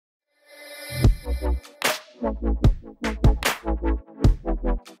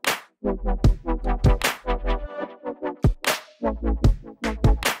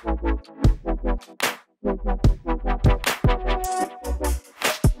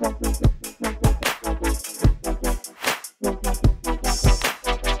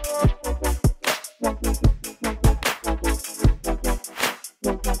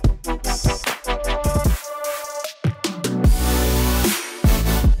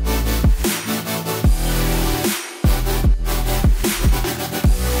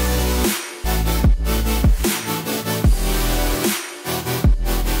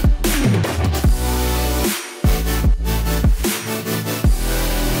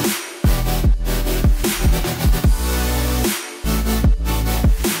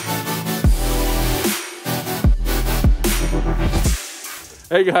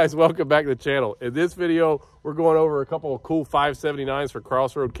Hey guys, welcome back to the channel. In this video, we're going over a couple of cool 579s for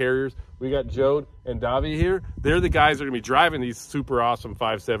Crossroad Carriers. We got Jode and Davi here. They're the guys that are gonna be driving these super awesome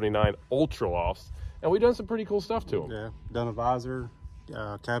 579 UltaLoft's. And we've done some pretty cool stuff to them. Yeah, done a visor,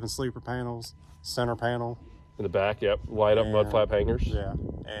 cabin sleeper panels, center panel. In the back, yep. Light up mud flap hangers. Yeah,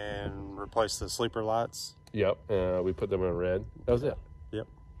 and replace the sleeper lights. Yep, we put them in red. That was it. Yep.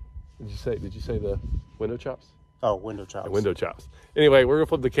 Did you say the window chops? Oh, window chops. Window chops. Anyway, we're gonna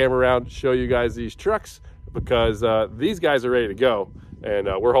flip the camera around, show you guys these trucks because these guys are ready to go and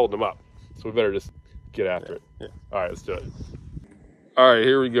we're holding them up. So we better just get after it. Yeah. All right, let's do it. All right,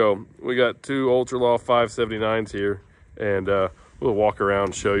 here we go. We got two UltaLoft 579s here and we'll walk around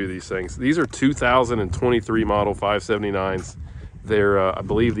and show you these things. These are 2023 model 579s. They're, I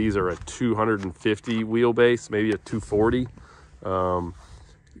believe these are a 250 wheelbase, maybe a 240.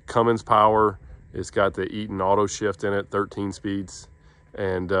 Cummins power. It's got the Eaton auto shift in it, 13 speeds,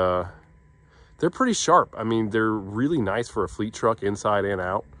 and they're pretty sharp. I mean, they're really nice for a fleet truck inside and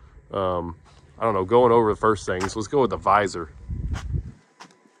out. I don't know, going over the first things, let's go with the visor.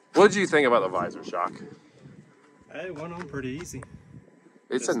 What did you think about the visor, Shock? It went on pretty easy.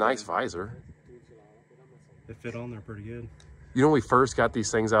 It's a nice visor. It fit on there pretty good. You know, when we first got these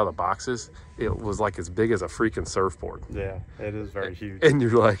things out of the boxes, it was like as big as a freaking surfboard. Yeah, it is very huge. And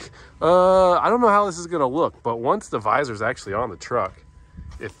you're like, I don't know how this is gonna look, but once the visor's actually on the truck,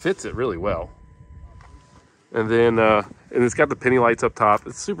 it fits it really well. And then, and it's got the penny lights up top.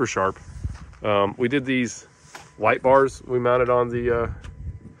 It's super sharp. We did these light bars we mounted on the,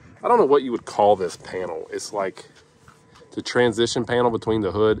 I don't know what you would call this panel. It's like the transition panel between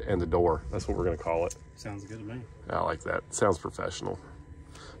the hood and the door. That's what we're gonna call it. Sounds good to me. I like that. Sounds professional.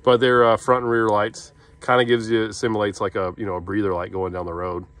 But they're front and rear lights. Kind of gives you, simulates like a, you know, a breather light going down the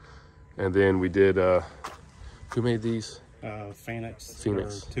road. And then we did, who made these? Phoenix.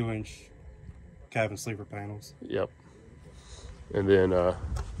 2-inch cabin sleeper panels. Yep. And then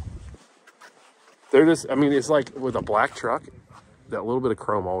they're just, I mean, it's like with a black truck, that little bit of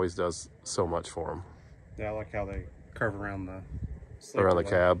chrome always does so much for them. Yeah, I like how they curve around the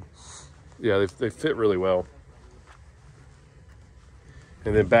cab. Yeah, they fit really well.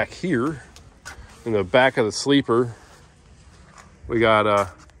 And then back here, in the back of the sleeper, we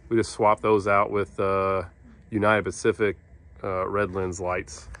got, we just swapped those out with United Pacific red lens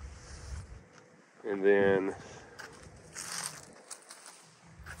lights. And then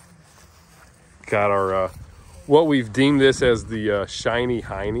got our, what we've deemed this as the Shiny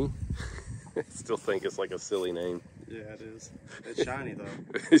Hiney. I still think it's like a silly name. Yeah, it is. It's shiny though.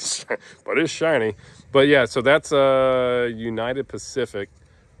 But it's shiny. But yeah, so that's United Pacific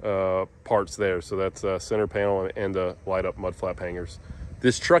parts there. So that's center panel and the light up mud flap hangers.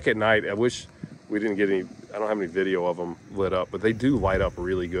 This truck at night, I wish we didn't get any, I don't have any video of them lit up, but they do light up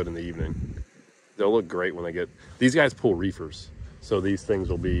really good in the evening. They'll look great when they get, these guys pull reefers. So these things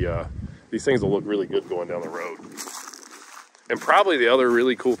will be, these things will look really good going down the road. And probably the other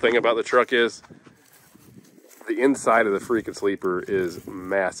really cool thing about the truck is the inside of the freaking sleeper is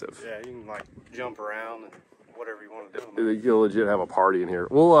massive. Yeah, you can like jump around and whatever you want to do. You'll legit have a party in here.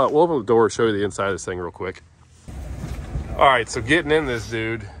 We'll open the door and show you the inside of this thing real quick. All right, so getting in this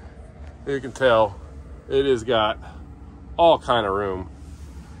dude, you can tell it has got all kind of room.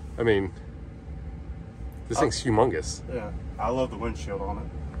 I mean, this thing's humongous. Yeah, I love the windshield on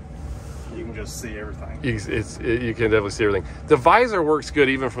it. You can just see everything. You can definitely see everything. The visor works good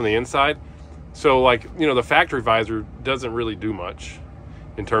even from the inside. So like, you know, the factory visor doesn't really do much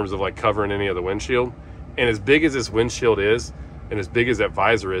in terms of like covering any of the windshield. And as big as this windshield is, and as big as that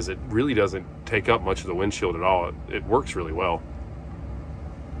visor is, it really doesn't take up much of the windshield at all. It works really well.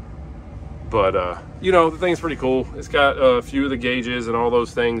 But, you know, the thing's pretty cool. It's got a few of the gauges and all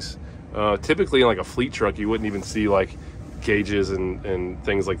those things. Typically in like a fleet truck, you wouldn't even see like gauges and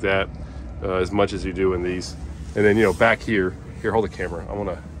things like that. as much as you do in these. And then, you know, back here, hold the camera. I want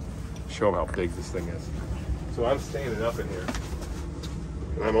to show them how big this thing is. So I'm standing up in here,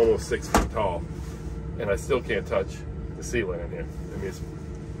 and I'm almost 6 feet tall, and I still can't touch the ceiling in here. I mean, it's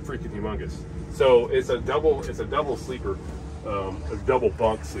freaking humongous. So it's a double sleeper, a double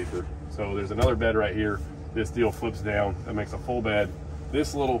bunk sleeper. So there's another bed right here. This deal flips down. That makes a full bed.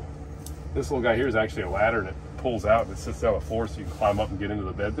 This little guy here is actually a ladder, and it pulls out and it sits down on the floor, so you can climb up and get into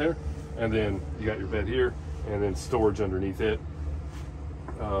the bed there. And then you got your bed here, and then storage underneath it.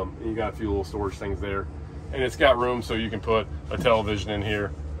 You got a few little storage things there, and it's got room so you can put a television in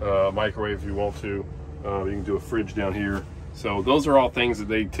here, a microwave if you want to. You can do a fridge down here. So those are all things that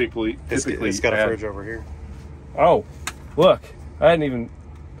they typically it's got a fridge over here. Oh, look! I hadn't even.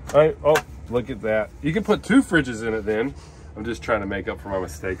 Oh, look at that! You can put 2 fridges in it. Then I'm just trying to make up for my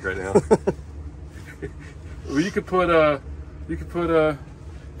mistake right now. Well, you could put a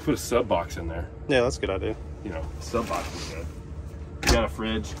sub box in there. Yeah, that's a good idea. You know, sub box is good. You got a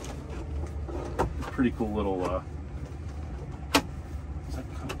fridge. Pretty cool little.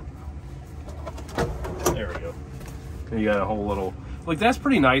 There we go. And you got a whole little. Like, that's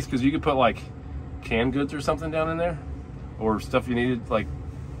pretty nice because you could put like canned goods or something down in there, or stuff you needed, like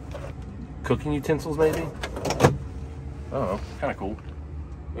cooking utensils maybe. I don't know. Kind of cool.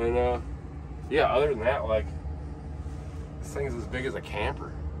 And yeah, other than that, like, this thing's as big as a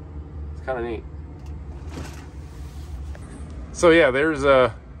camper. It's kind of neat. So yeah, there's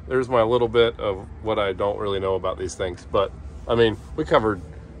my little bit of what I don't really know about these things. But I mean, we covered,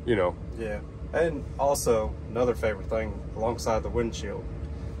 you know. Yeah. And also, another favorite thing alongside the windshield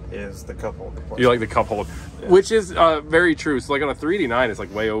is the cup holder. You like the cup holder, yeah. Which is very true. So like on a 389, it's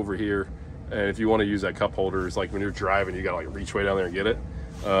like way over here. And if you want to use that cup holder, it's like when you're driving, you got to like reach way down there and get it.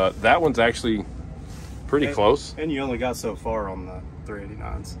 That one's actually pretty close. And you only got so far on the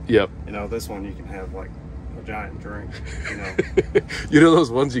 389s. Yep. You know, this one you can have like a giant drink, you know. You know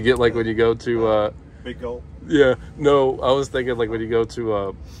those ones you get like when you go to... Big Gulp? Yeah. No, I was thinking like when you go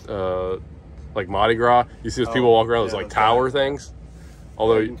to like Mardi Gras, you see those people walk around those like tower things.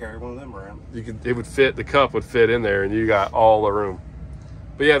 Although you can carry one of them around. It would fit, the cup would fit in there and you got all the room.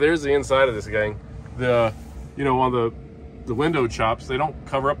 But yeah, there's the inside of this gang. You know, on the window chops, they don't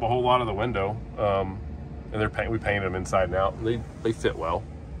cover up a whole lot of the window. And we painted them inside and out. And they fit well.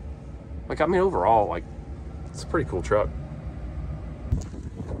 Like, I mean, overall, like, it's a pretty cool truck.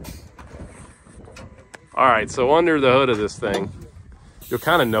 All right, so under the hood of this thing, you'll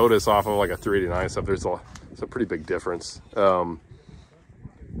kind of notice off of like a 389 stuff, there's a pretty big difference.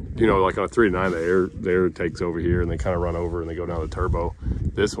 You know, like on a 389, the air takes over here and they kind of run over and they go down the turbo.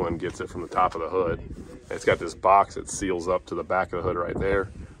 This one gets it from the top of the hood. And it's got this box that seals up to the back of the hood right there,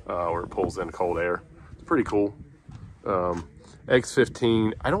 where it pulls in cold air. It's pretty cool.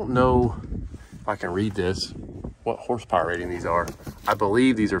 X15, I don't know if I can read this, what horsepower rating these are. I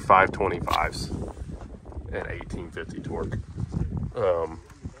believe these are 525s and 1850 torque.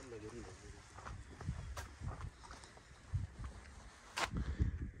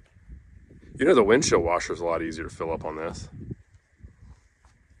 You know, the windshield washer is a lot easier to fill up on this.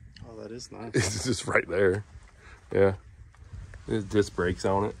 Oh, that is nice. It's just right there. Yeah. There's disc brakes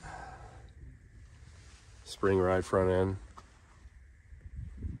on it. Spring ride front end.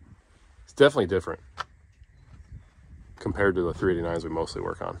 It's definitely different compared to the 389s we mostly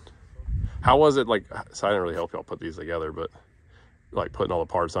work on. How was it, like, so I didn't really help y'all put these together, but like putting all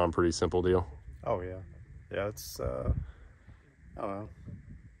the parts on, pretty simple deal? Oh yeah. Yeah, it's, I don't know.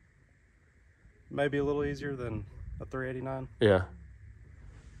 Maybe a little easier than a 389. Yeah.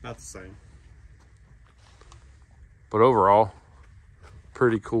 Not the same. But overall,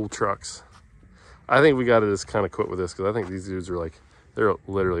 pretty cool trucks. I think we got to just kind of quit with this because I think these dudes are like, they're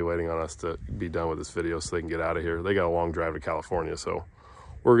literally waiting on us to be done with this video so they can get out of here. They got a long drive to California, so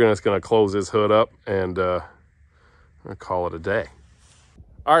we're just gonna close this hood up and I'm gonna call it a day.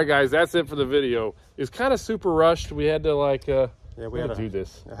 All right, guys, that's it for the video. It's kind of super rushed. We had to like, yeah, we had to do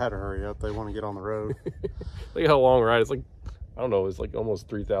this. I had to hurry up. They want to get on the road. Look at how long ride. It's like, I don't know, it's like almost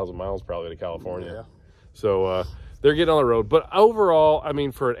 3,000 miles probably to California. Yeah. So they're getting on the road. But overall, I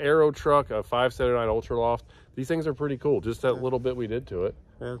mean, for an aero truck, a 579 UltaLoft, these things are pretty cool. Just that little bit we did to it.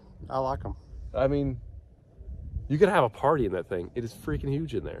 Yeah, I like them. I mean, you could have a party in that thing. It is freaking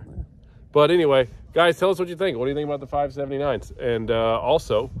huge in there. Yeah. But anyway, guys, tell us what you think. What do you think about the 579s? And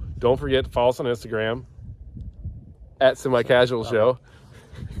also, don't forget to follow us on Instagram at Semi-Casual Show.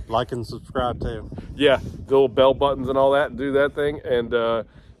 Like and subscribe too. Yeah, the little bell buttons and all that, and do that thing. And,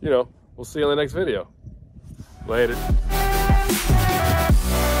 you know, we'll see you in the next video. Later.